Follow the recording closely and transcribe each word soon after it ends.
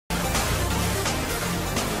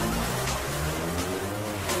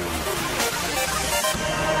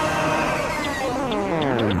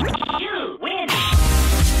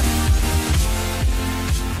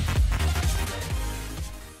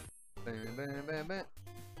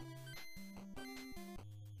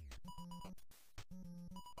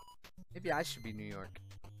Maybe I should be New York.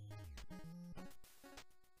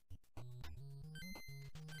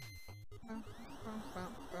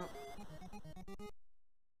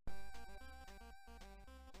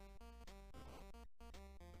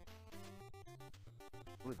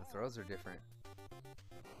 Ooh, the throws are different.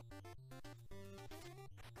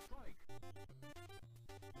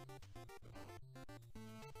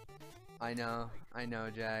 I know,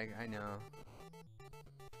 Jag, I know.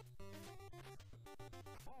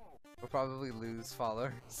 We'll probably lose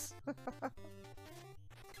followers.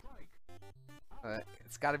 But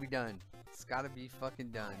it's gotta be done. It's gotta be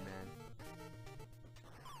fucking done, man.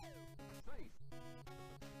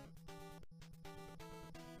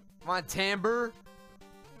 Come on, Timber.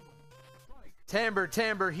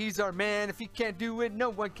 Timber, he's our man. If he can't do it, no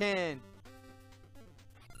one can.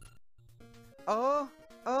 Oh.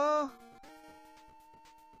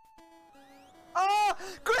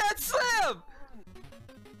 Grand Slam!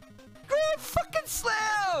 Grand fucking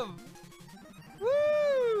Slam!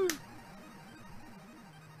 Woo!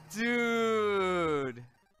 Dude.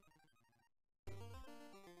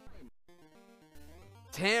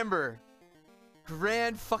 Timber.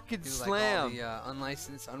 Grand fucking Slam. Like all the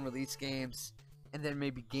unlicensed, unreleased games. And then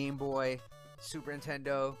maybe Game Boy, Super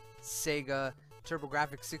Nintendo, Sega,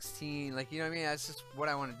 TurboGrafx 16. Like, you know what I mean? That's just what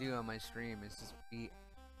I want to do on my stream. Is just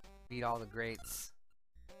beat all the greats.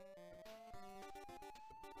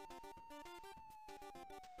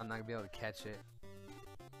 I'm not gonna be able to catch it.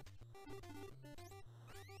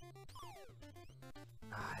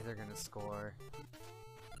 They're gonna score.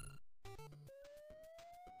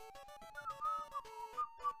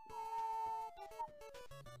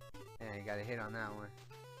 Yeah, you got a hit on that one.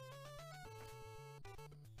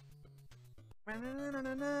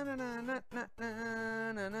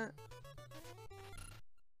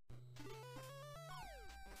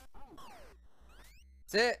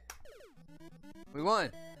 That's it. We won.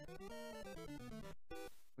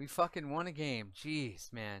 We fucking won a game.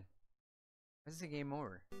 Jeez, man. This is a game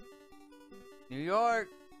over. New York.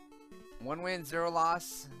 1 win, 0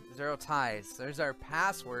 loss, 0 ties. There's our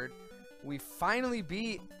password. We finally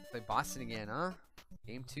beat Boston again, huh?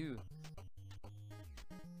 Game 2.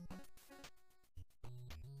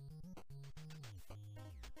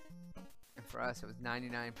 And for us, it was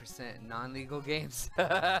 99% non-legal games.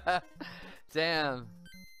 Damn.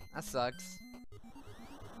 That sucks.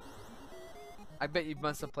 I bet you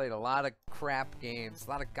must have played a lot of crap games. A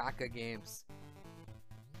lot of gacha games.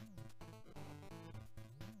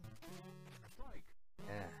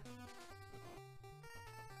 Yeah.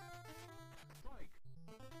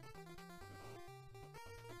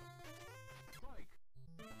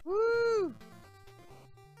 Woo!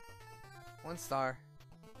 1 star.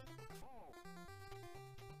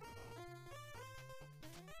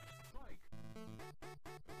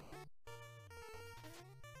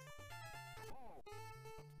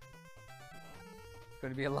 It's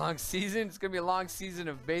gonna be a long season. It's gonna be a long season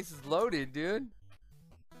of bases loaded, dude.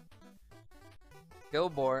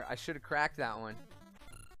 Billboard. I should have cracked that one.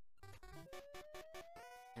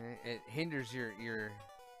 It hinders your.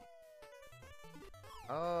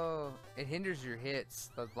 Oh, it hinders your hits.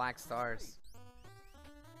 Those black stars.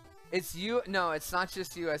 It's No, it's not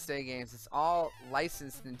just USA games. It's all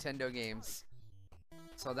licensed Nintendo games.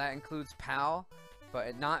 So that includes PAL,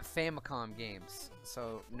 but not Famicom games.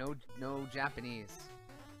 So no Japanese.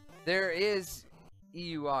 There is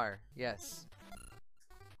EUR, yes.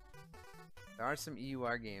 There are some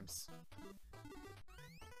EUR games.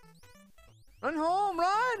 Run home,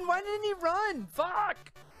 run! Why didn't he run? Fuck!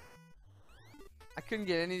 I couldn't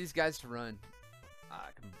get any of these guys to run.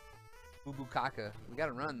 Boo boo caca. We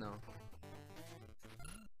gotta run though.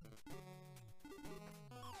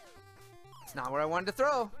 It's not where I wanted to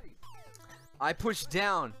throw. I pushed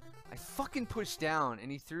down. I fucking pushed down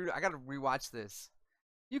and he threw. I gotta rewatch this.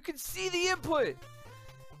 You can see the input.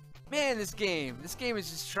 Man, this game is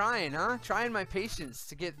just trying, huh? Trying my patience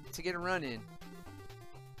to get a run in.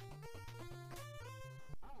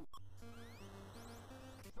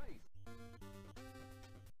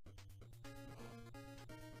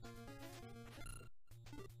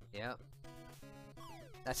 Yep.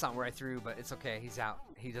 That's not where I threw, but it's okay. He's out.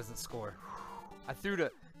 He doesn't score. I threw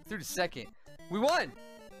to second. We won.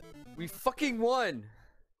 We fucking won.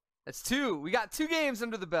 That's 2. We got 2 games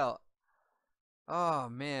under the belt. Oh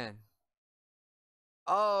man.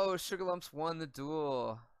 Oh, Sugar Lumps won the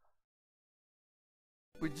duel.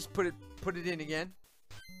 We just put it in again.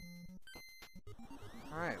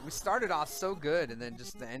 All right, we started off so good, and then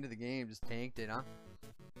just the end of the game just tanked it, huh?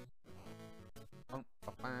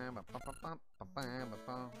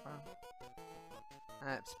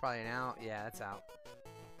 probably an out. Yeah, that's out.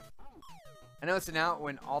 I know it's an out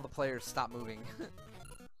when all the players stop moving.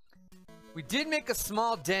 We did make a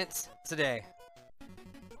small dent today.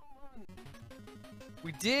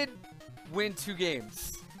 We did win 2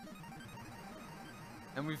 games.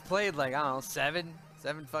 And we've played like, I don't know, 7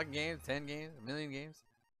 fucking games, 10 games, a million games.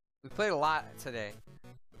 We played a lot today.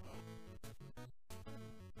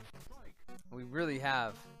 We really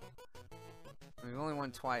have. We've only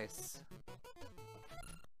won twice.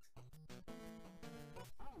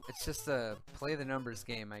 It's just a play the numbers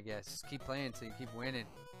game, I guess. Just keep playing until you keep winning.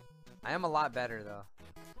 I am a lot better though.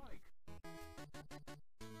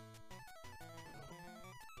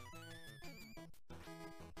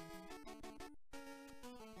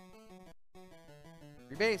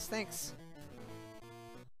 Rebase, thanks.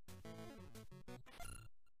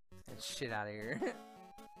 Get shit out of here.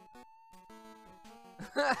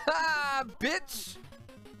 Bitch!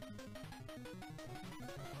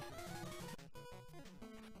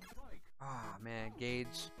 Ah, oh, man,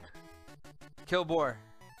 Gage. Kilbore.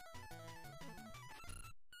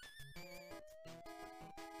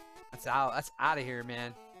 That's out. That's out of here,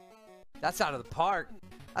 man. That's out of the park.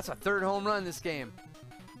 That's a 3rd home run this game.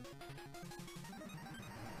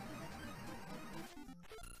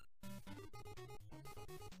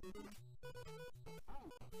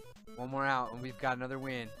 One more out and we've got another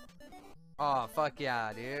win. Oh, fuck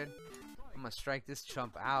yeah, dude. I'm gonna strike this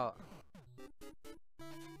chump out.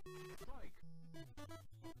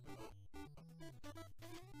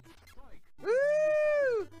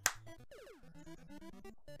 Woo!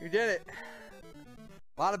 You did it.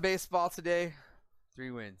 A lot of baseball today. 3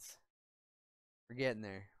 wins. We're getting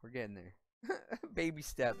there. We're getting there. Baby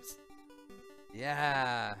steps.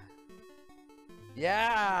 Yeah.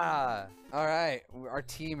 Yeah. All right. Our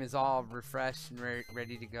team is all refreshed and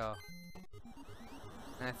ready to go.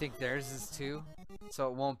 And I think theirs is too. So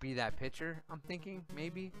it won't be that pitcher, I'm thinking,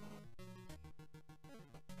 maybe.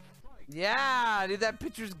 Yeah, dude, that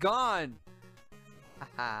pitcher's gone.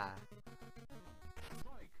 Haha.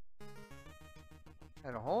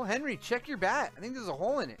 Had a hole? Henry, check your bat. I think there's a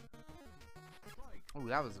hole in it. Oh,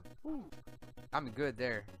 that was a... Ooh. I'm good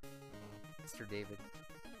there, Mr. David.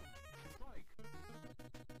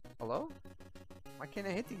 Hello? Why can't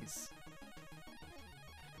I hit these?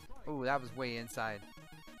 Oh, that was way inside.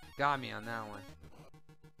 Got me on that one.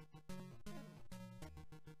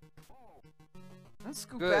 Let's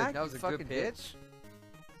scoop back. That was a good pitch.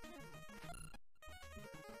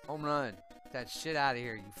 Home run. Get that shit out of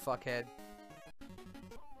here, you fuckhead.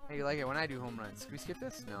 Hey, you like it when I do home runs? Can we skip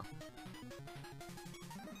this? No.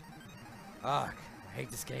 Ugh, I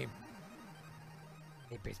hate this game. I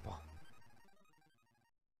hate baseball.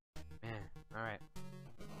 Man, alright.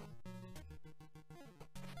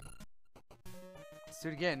 Let's do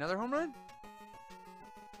it again. Another home run?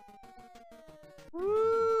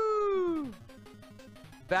 Woo!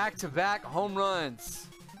 Back-to-back home runs.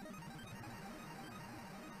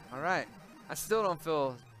 Alright. I still don't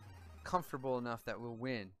feel comfortable enough that we'll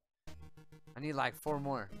win. I need like 4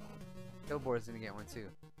 more. Kilbore's gonna get one too.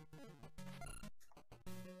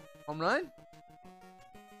 Home run?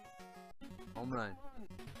 Home run.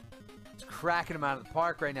 It's cracking him out of the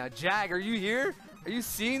park right now. Jag, are you here? Are you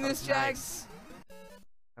seeing this, Jag? Nice.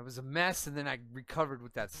 That was a mess, and then I recovered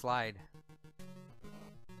with that slide.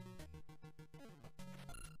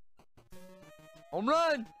 Home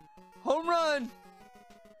run! Home run!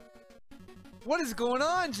 What is going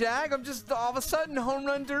on, Jag? I'm just all of a sudden home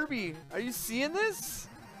run derby. Are you seeing this?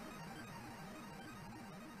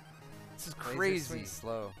 This is crazy.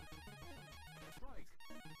 Slow.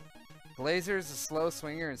 Blazer is a slow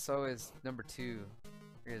swinger, and so is number 2.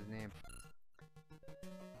 Here's his name.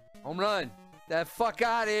 Home run! That fuck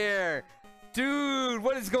out of here! Dude,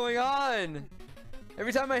 what is going on?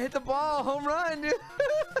 Every time I hit the ball, home run, dude!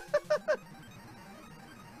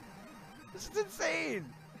 This is insane!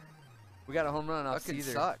 We got a home run off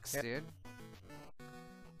Caesar. Sucks, dude.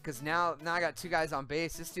 Because now I got 2 guys on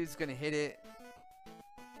base. This dude's gonna hit it.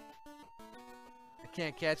 I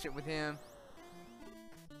can't catch it with him.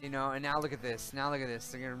 You know, and now look at this. Now look at this.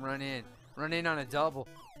 They're gonna run in on a double.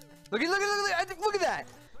 Look at that.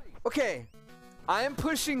 Okay, I am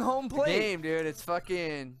pushing home plate. Game, dude. It's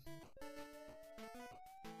fucking.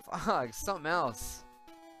 Fuck, something else.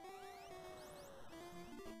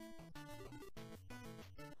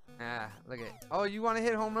 Ah, look at it. Oh, you want to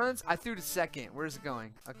hit home runs? I threw to second. Where's it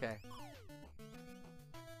going? Okay.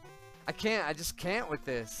 I can't. I just can't with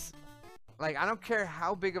this. Like, I don't care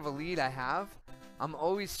how big of a lead I have. I'm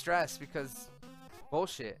always stressed because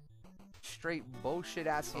bullshit. Straight bullshit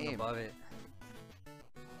ass game. Above it.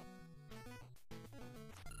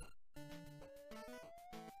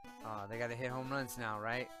 Oh, they gotta hit home runs now,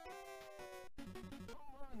 right?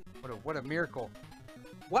 What a miracle.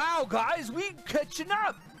 Wow, guys, we catching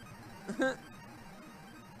up.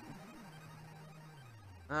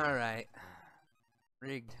 All right.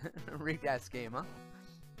 Rigged. Rigged ass game, huh?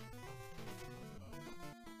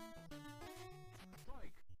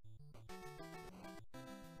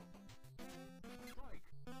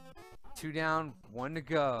 Two down, one to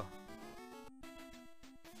go.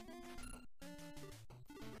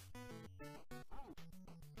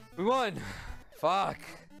 We won. Fuck.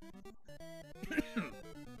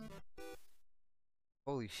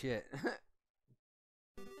 Holy shit.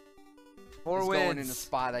 Four wins. Going in a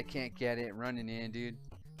spot I can't get it. Running in, dude.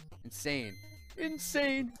 Insane.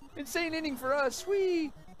 Insane. Insane inning for us.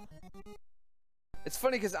 Whee. It's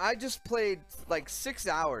funny because I just played like 6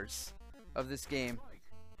 hours of this game,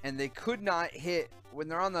 and they could not hit when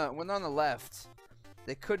they're on the left.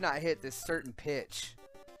 They could not hit this certain pitch.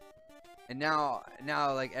 And now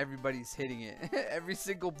like everybody's hitting it. Every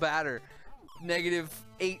single batter,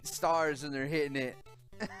 -8 stars, and they're hitting it.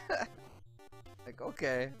 Like,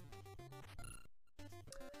 okay.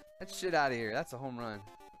 That shit out of here. That's a home run.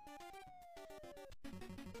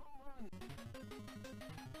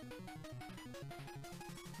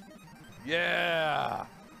 Yeah.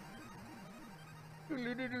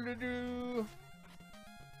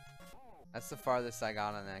 That's the farthest I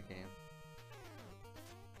got on that game.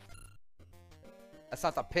 That's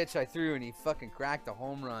not the pitch I threw, and he fucking cracked a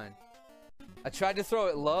home run. I tried to throw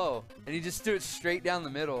it low, and he just threw it straight down the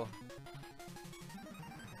middle.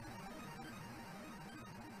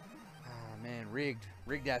 Oh man, rigged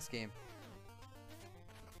ass game.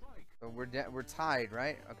 So we're tied,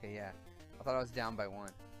 right? Okay, yeah. I thought I was down by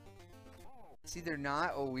 1. See, they're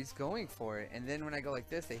not always going for it, and then when I go like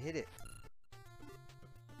this, they hit it.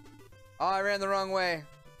 Oh, I ran the wrong way.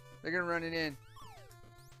 They're gonna run it in.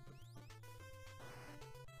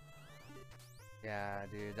 Yeah,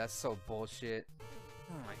 dude, that's so bullshit.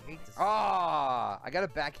 Oh, I hate this. Ah, I gotta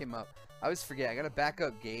back him up. I always forget. I gotta back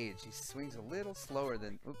up Gage. He swings a little slower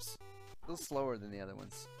than, oops, a little slower than the other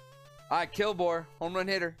ones. All right, Kilbore, home run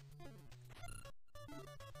hitter.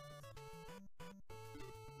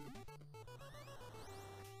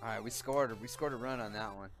 All right, we scored a run on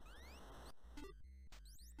that one.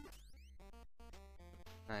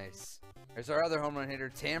 Nice. There's our other home run hitter,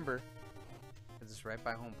 Timber. Cause it's right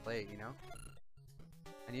by home plate, you know.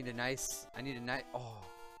 I need a nice. Oh,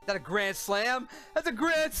 is that a grand slam? That's a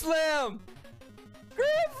grand slam!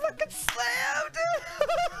 Grand fucking slam,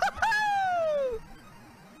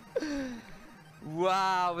 dude!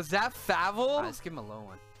 Wow, was that foul? Right, let's give him a low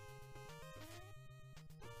one.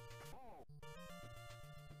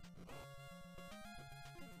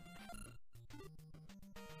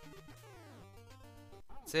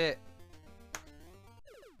 That's it.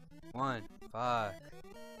 1. Fuck.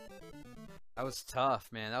 That was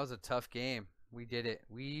tough, man. That was a tough game. We did it.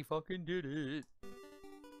 We fucking did it.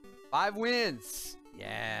 5 wins.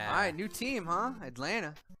 Yeah. All right, new team, huh?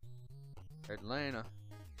 Atlanta.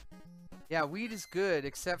 Yeah, weed is good,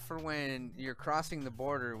 except for when you're crossing the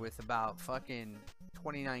border with about fucking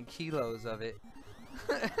 29 kilos of it.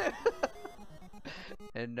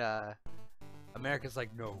 And America's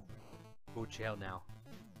like, no, go jail now.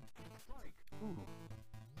 Ooh.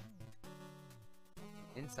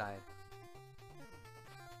 Inside.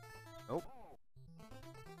 Nope.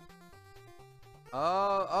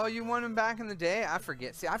 Oh, you won him back in the day? I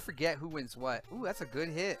forget. See, I forget who wins what. Ooh, that's a good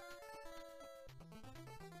hit.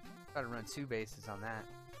 Gotta run 2 bases on that.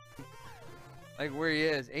 Like where he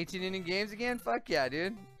is. 18 inning games again? Fuck yeah,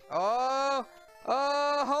 dude. Oh,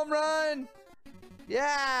 home run.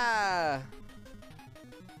 Yeah.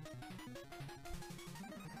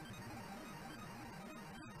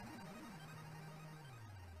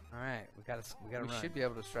 All right, we gotta run. We should be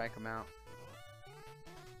able to strike him out.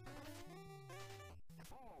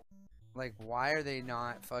 Like, why are they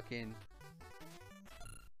not fucking?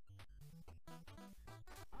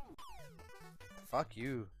 Fuck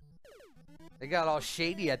you. They got all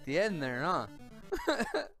shady at the end there, huh?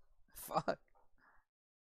 Fuck.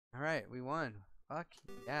 All right, we won. Fuck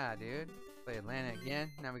yeah, dude. Play Atlanta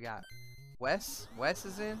again. Now we got Wes. Wes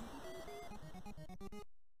is in.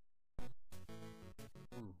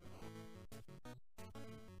 Ooh.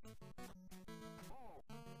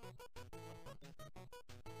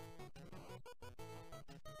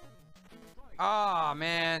 Oh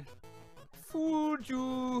man, fooled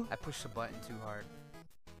you. I pushed the button too hard.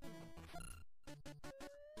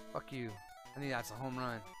 Fuck you. I think that's a home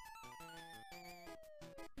run.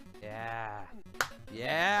 Yeah.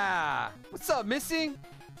 Yeah. What's up, missing?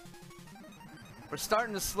 We're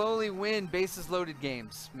starting to slowly win bases loaded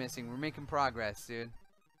games. Missing. We're making progress, dude. I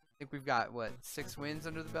think we've got, what, 6 wins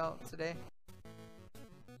under the belt today?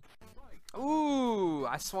 Ooh,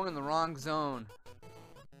 I swung in the wrong zone.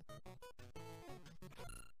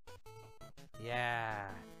 Yeah.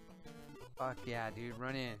 Fuck yeah, dude.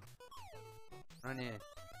 Run in. Run in.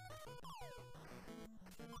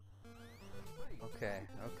 Okay,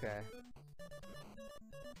 okay.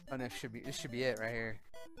 Oh, no, this should be it right here.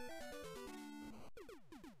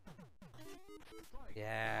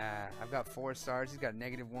 Yeah, I've got 4 stars. He's got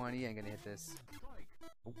 -1. He ain't gonna hit this.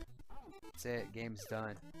 Oop. That's it. Game's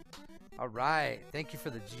done. All right. Thank you for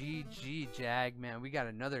the GG, Jag, man. We got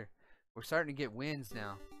another. We're starting to get wins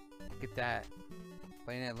now. Look at that.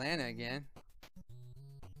 Playing Atlanta again.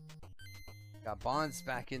 Got Bonds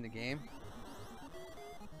back in the game.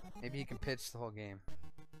 Maybe he can pitch the whole game.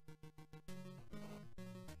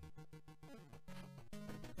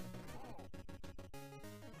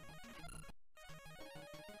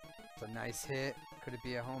 It's a nice hit. Could it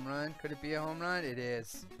be a home run? Could it be a home run? It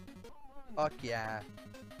is. Fuck yeah.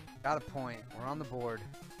 Got a point. We're on the board.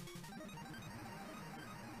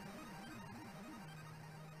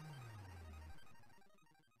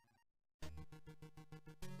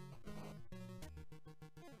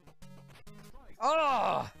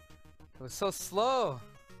 Oh! It was so slow.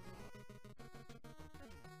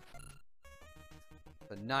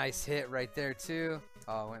 A nice hit right there too.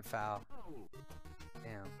 Oh, it went foul.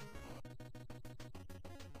 Damn.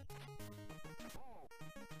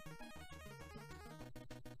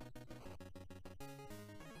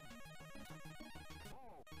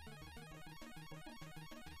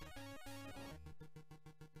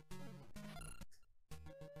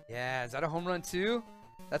 Yeah, is that a home run too?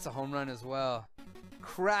 That's a home run as well.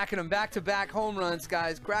 Cracking them back-to-back home runs,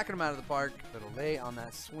 guys. Cracking them out of the park. A little late on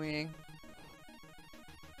that swing.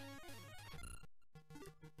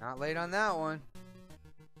 Not late on that one.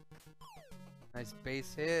 Nice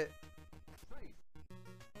base hit.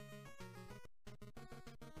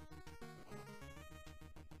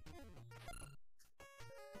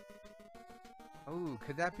 Ooh,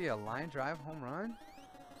 could that be a line drive home run?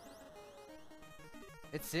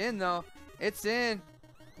 It's in though. It's in.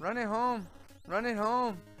 Run it home. Run it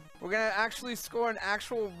home. We're gonna actually score an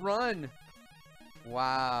actual run.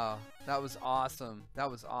 Wow. That was awesome.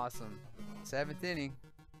 That was awesome. 7th inning.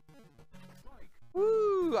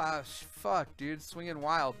 Woo! Ah, fuck, dude. Swinging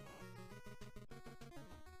wild.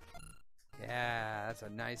 Yeah, that's a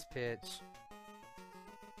nice pitch.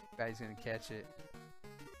 Guy's gonna catch it.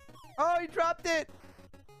 Oh, he dropped it!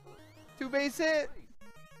 2-base hit.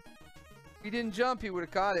 If he didn't jump, he would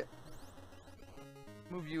have caught it.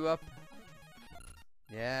 Move you up.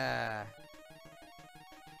 Yeah. Is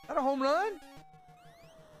that a home run?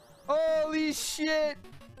 Holy shit!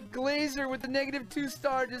 Glazer with the -2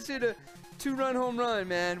 star just hit a 2-run home run,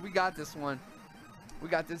 man. We got this one. We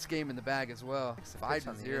got this game in the bag as well.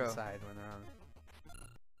 5-0 inside when they're on.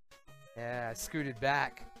 Yeah, scooted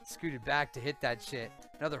back. Scooted back to hit that shit.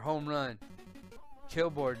 Another home run.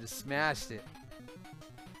 Killboard just smashed it.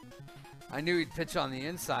 I knew he'd pitch on the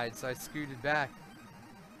inside, so I scooted back.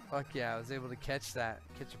 Fuck yeah, I was able to catch that.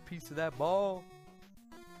 Catch a piece of that ball.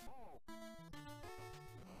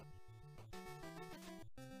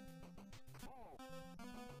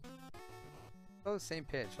 Oh, same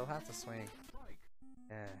pitch. He'll have to swing.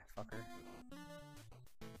 Yeah, fucker.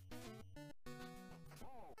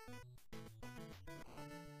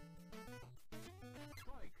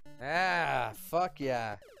 Ah, fuck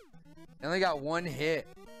yeah. They only got 1 hit.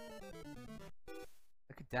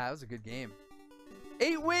 Look at that. That was a good game.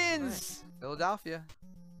 8 wins! Right. Philadelphia.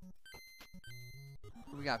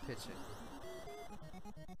 Who we got pitching?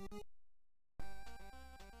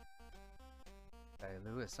 Hey,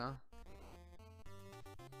 Lewis, huh?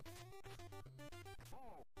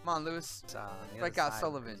 Come on, Lewis. Strike out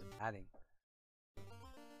Sullivan. Adding.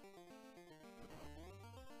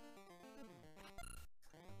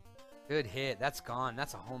 Good hit. That's gone.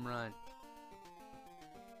 That's a home run.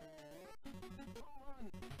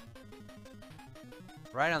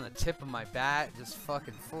 Right on the tip of my bat. Just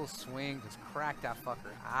fucking full swing. Just crack that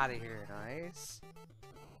fucker out of here. Nice.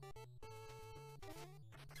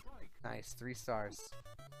 Nice. 3 stars.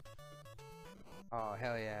 Oh,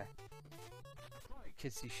 hell yeah.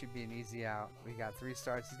 Kitsy should be an easy out. We got 3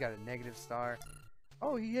 stars. He's got a -1 star.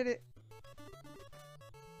 Oh, he hit it.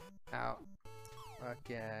 Out. Fuck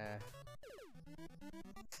yeah.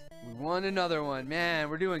 We won another one. Man,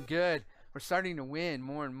 we're doing good. We're starting to win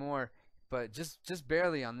more and more. But just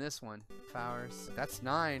barely on this one. Powers. That's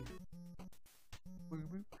 9. Oh,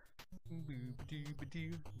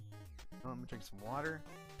 I'm gonna drink some water.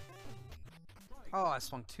 Oh, I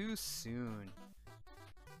swung too soon.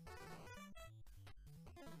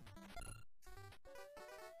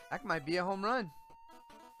 That might be a home run.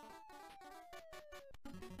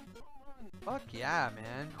 Fuck yeah,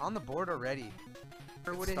 man. On the board already.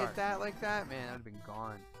 Or would have hit that like that? Man, that would have been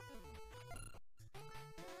gone.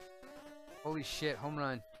 Holy shit, home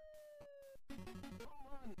run.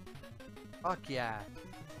 Fuck yeah.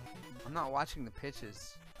 I'm not watching the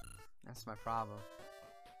pitches. That's my problem.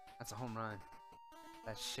 That's a home run.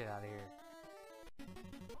 That shit out of here.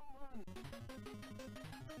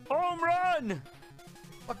 Home run!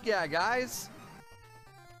 Fuck yeah, guys.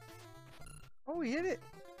 Oh, he hit it.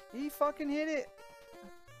 He fucking hit it.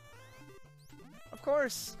 Of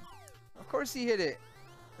course. Of course he hit it.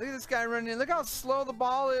 Look at this guy running in. Look how slow the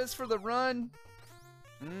ball is for the run.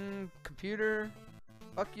 Computer.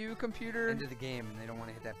 Fuck you, computer. Into the game, and they don't want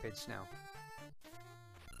to hit that pitch now.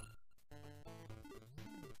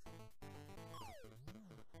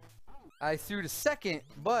 I threw to second,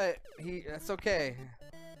 but that's okay.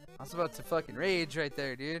 I was about to fucking rage right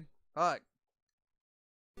there, dude. Fuck.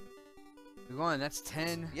 We won. That's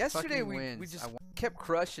 10. Yesterday we just kept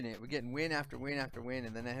crushing it. We're getting win after win after win,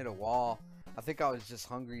 and then I hit a wall. I think I was just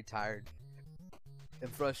hungry, tired,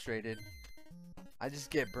 and frustrated. I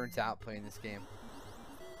just get burnt out playing this game.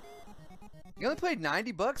 You only paid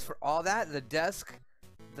 $90 for all that? The desk,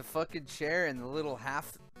 the fucking chair, and the little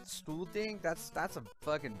half stool thing? That's a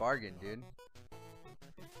fucking bargain, dude.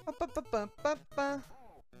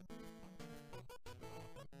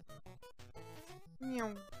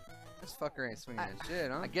 This fucker ain't swinging that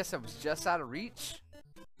shit, huh? I guess I was just out of reach.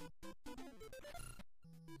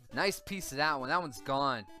 Nice piece of that one. That one's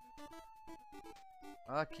gone.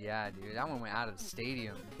 Fuck yeah, dude. That one went out of the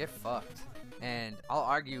stadium. Get fucked. And I'll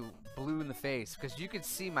argue blue in the face because you can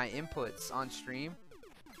see my inputs on stream.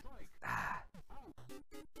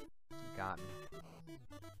 Got me.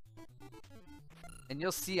 And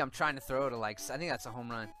you'll see I'm trying to throw to like, I think that's a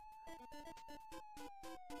home run.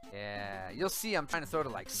 Yeah, you'll see I'm trying to throw to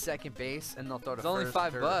like second base and they'll throw to first. It's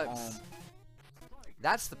only $5.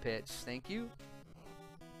 That's the pitch. Thank you.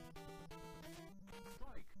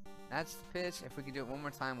 That's the pitch. If we can do it one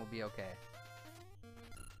more time, we'll be okay.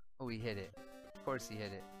 Oh, he hit it. Of course he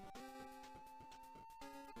hit it.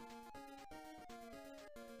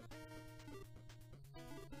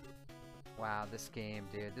 Wow, this game,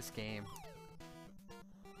 dude. This game.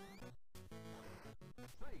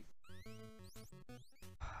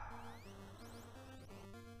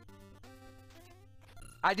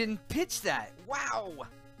 I didn't pitch that. Wow.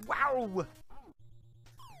 Wow.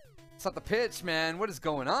 It's not the pitch, man. What is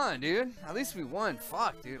going on, dude? At least we won.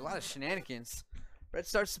 Fuck, dude. A lot of shenanigans. Red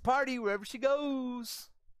starts the party wherever she goes.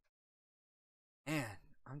 Man,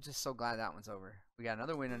 I'm just so glad that one's over. We got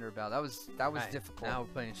another win under our belt. That was right, difficult. Now we're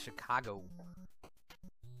playing Chicago.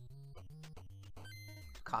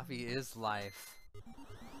 Coffee is life.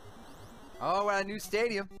 Oh, we're at a new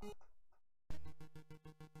stadium.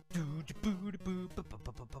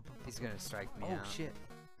 He's gonna strike me out. Oh shit.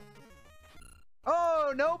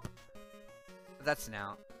 Oh nope. That's an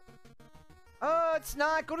out. Oh, it's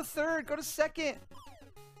not. Go to third. Go to second.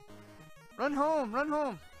 Run home. Run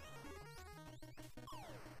home.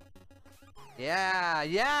 Yeah,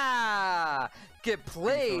 yeah. Get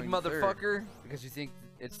played, motherfucker. Third. Because you think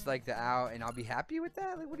it's like the out, and I'll be happy with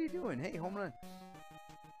that. Like, what are you doing? Hey, home run.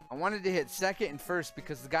 I wanted to hit second and first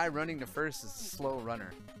because the guy running to first is a slow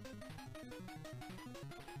runner.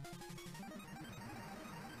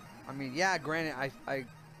 I mean, yeah, granted, I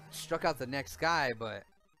struck out the next guy, but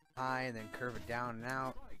high and then curve it down and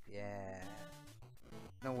out. Yeah.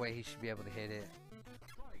 No way he should be able to hit it.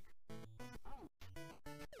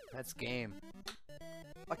 That's game.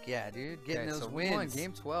 Fuck yeah, dude. Getting those wins. We won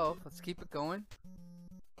game 12. Let's keep it going.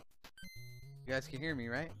 You guys can hear me,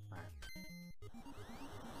 right? All right.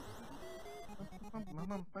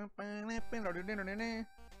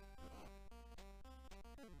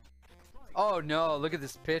 Oh no, look at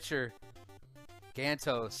this pitcher.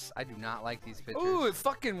 Gantos. I do not like these pitchers. Ooh, it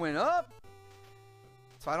fucking went up.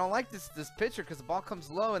 So I don't like this pitcher because the ball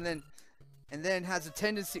comes low and then has a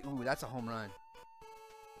tendency. Ooh, that's a home run.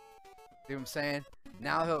 See what I'm saying?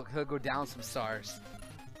 Now he'll go down some stars.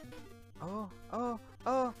 Oh, oh,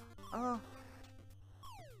 oh, oh.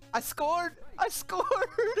 I scored! I scored!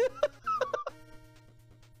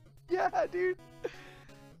 Yeah, dude.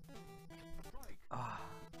 Ah.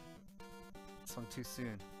 This one too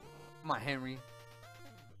soon. Come on, Henry.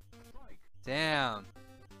 Damn.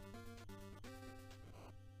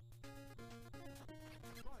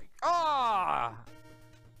 Ah!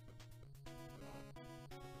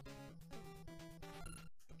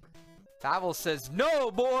 Pavel says,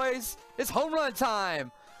 no, boys! It's home run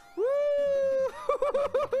time! Woo!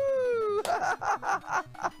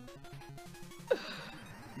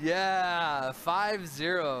 Yeah,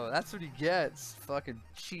 5-0. That's what he gets. Fucking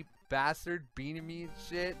cheap bastard beating me and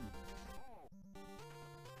shit.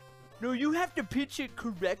 No, you have to pitch it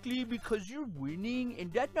correctly because you're winning,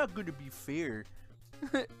 and that's not gonna be fair.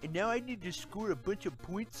 And now I need to score a bunch of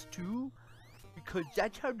points too, because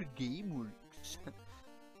that's how the game works.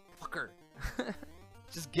 Fucker.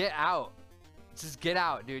 Just get out. Just get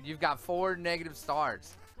out, dude. You've got 4 negative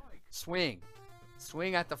stars. Swing.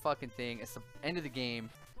 Swing at the fucking thing. It's the end of the game.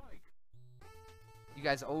 You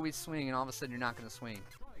guys always swing, and all of a sudden you're not gonna swing.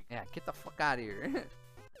 Yeah, get the fuck out of here.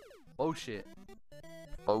 Bullshit.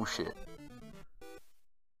 Bullshit.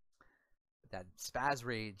 That spaz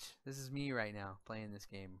rage. This is me right now playing this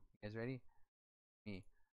game. You guys ready? Me.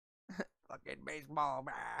 Fucking baseball.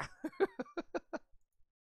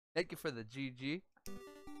 Thank you for the GG.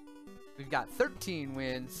 We've got 13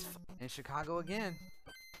 wins in Chicago again.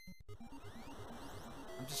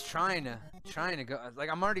 I'm just trying to go. Like,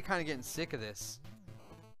 I'm already kind of getting sick of this.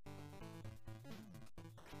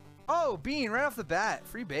 Oh, Bean, right off the bat.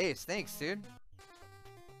 Free base. Thanks, dude.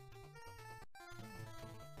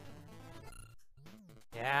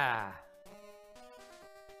 Yeah.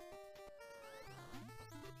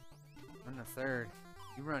 Run to third.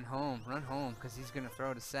 You run home, because he's gonna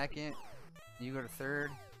throw to second. You go to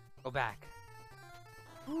third. Go back.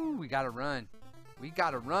 Ooh, we gotta run. We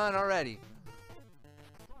gotta run already.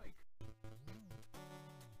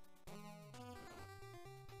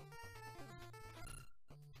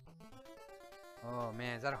 Oh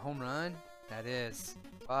man, is that a home run? That is.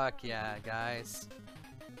 Fuck yeah, guys.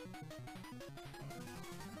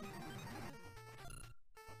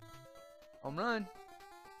 Home run.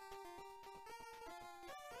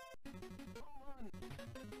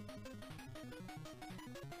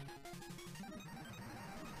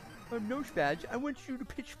 No, Spaz. I want you to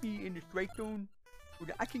pitch me in the strike zone so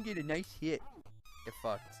that I can get a nice hit. Get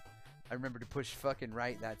fucked. I remember to push fucking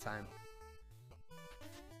right that time.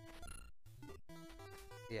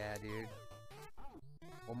 Yeah, dude.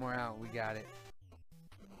 One more out. We got it.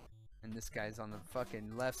 And this guy's on the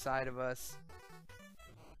fucking left side of us.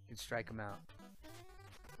 Can strike him out.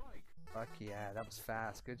 Fuck yeah, that was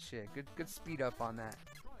fast. Good shit. Good speed up on that.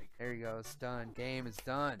 There he goes. Done. Game is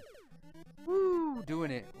done. Woo!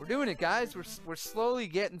 Doing it. We're doing it, guys. We're slowly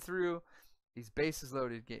getting through these bases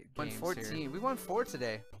loaded games. Won 14. Here. We won 4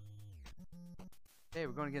 today. Hey,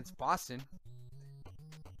 we're going against Boston.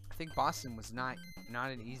 I think Boston was not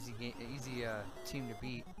an easy game, team to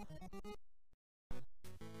beat.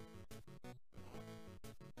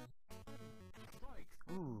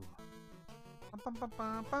 Ooh.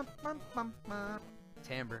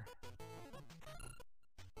 Timbre.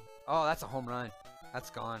 Oh, that's a home run. That's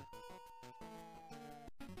gone.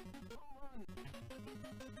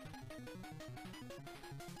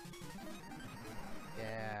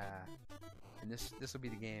 Yeah. And this will be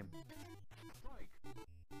the game.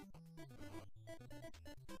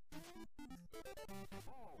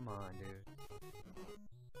 Come on, dude.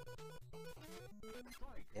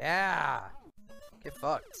 Yeah. Get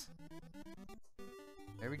fucked.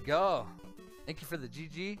 There we go. Thank you for the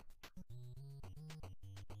GG.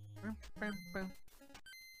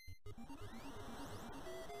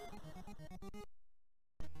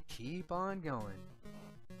 Keep on going.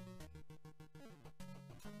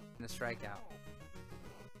 And a strikeout.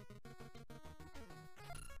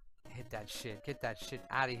 Hit that shit. Get that shit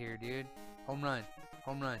out of here, dude. Home run.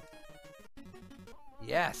 Home run.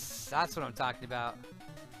 Yes, that's what I'm talking about.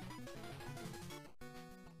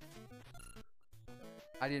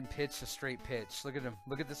 I didn't pitch a straight pitch. Look at him.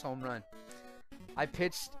 Look at this home run. I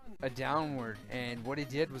pitched a downward, and what he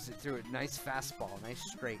did was it threw a nice fastball, nice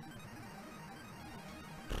straight.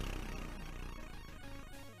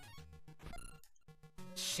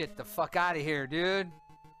 Shit the fuck out of here, dude.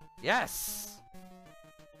 Yes.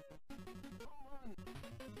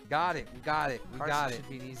 Got it. We got it. We got it. Should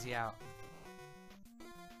be an easy out.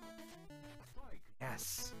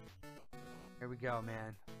 Yes. Here we go,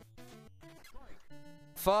 man.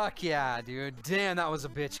 Fuck yeah, dude. Damn, that was a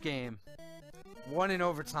bitch game. 1 in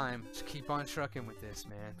overtime. Just keep on trucking with this,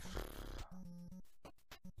 man.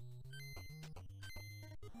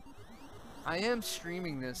 I am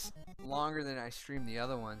streaming this longer than I stream the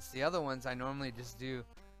other ones. The other ones I normally just do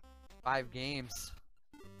 5 games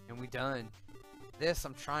and we done. This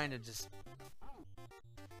I'm trying to just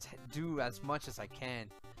do as much as I can.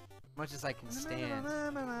 As much as I can stand.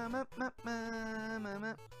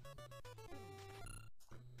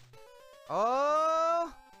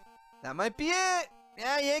 Oh, that might be it.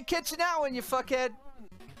 Yeah, you ain't catching that one, you fuckhead.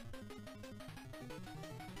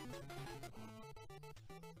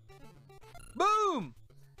 Boom!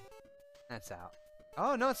 That's out.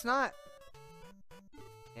 Oh, no, it's not.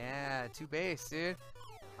 Yeah, 2 base, dude.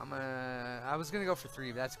 I was gonna go for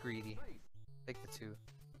 3, but that's greedy. Take the 2.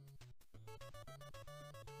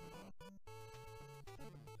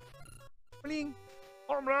 Bling!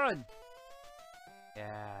 Home run!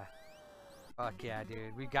 Yeah. Fuck yeah,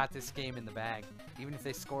 dude. We got this game in the bag. Even if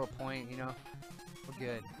they score a point, you know, we're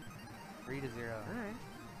good. 3-0. Alright.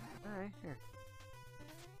 Alright, here.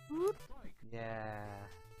 Whoop. Yeah.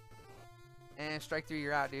 And strike 3,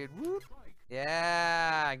 you're out, dude. Whoop.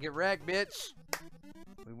 Yeah. Get wrecked, bitch.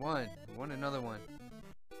 We won. We won another one.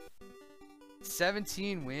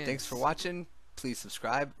 17 wins. Thanks for watching. Please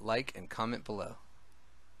subscribe, like, and comment below.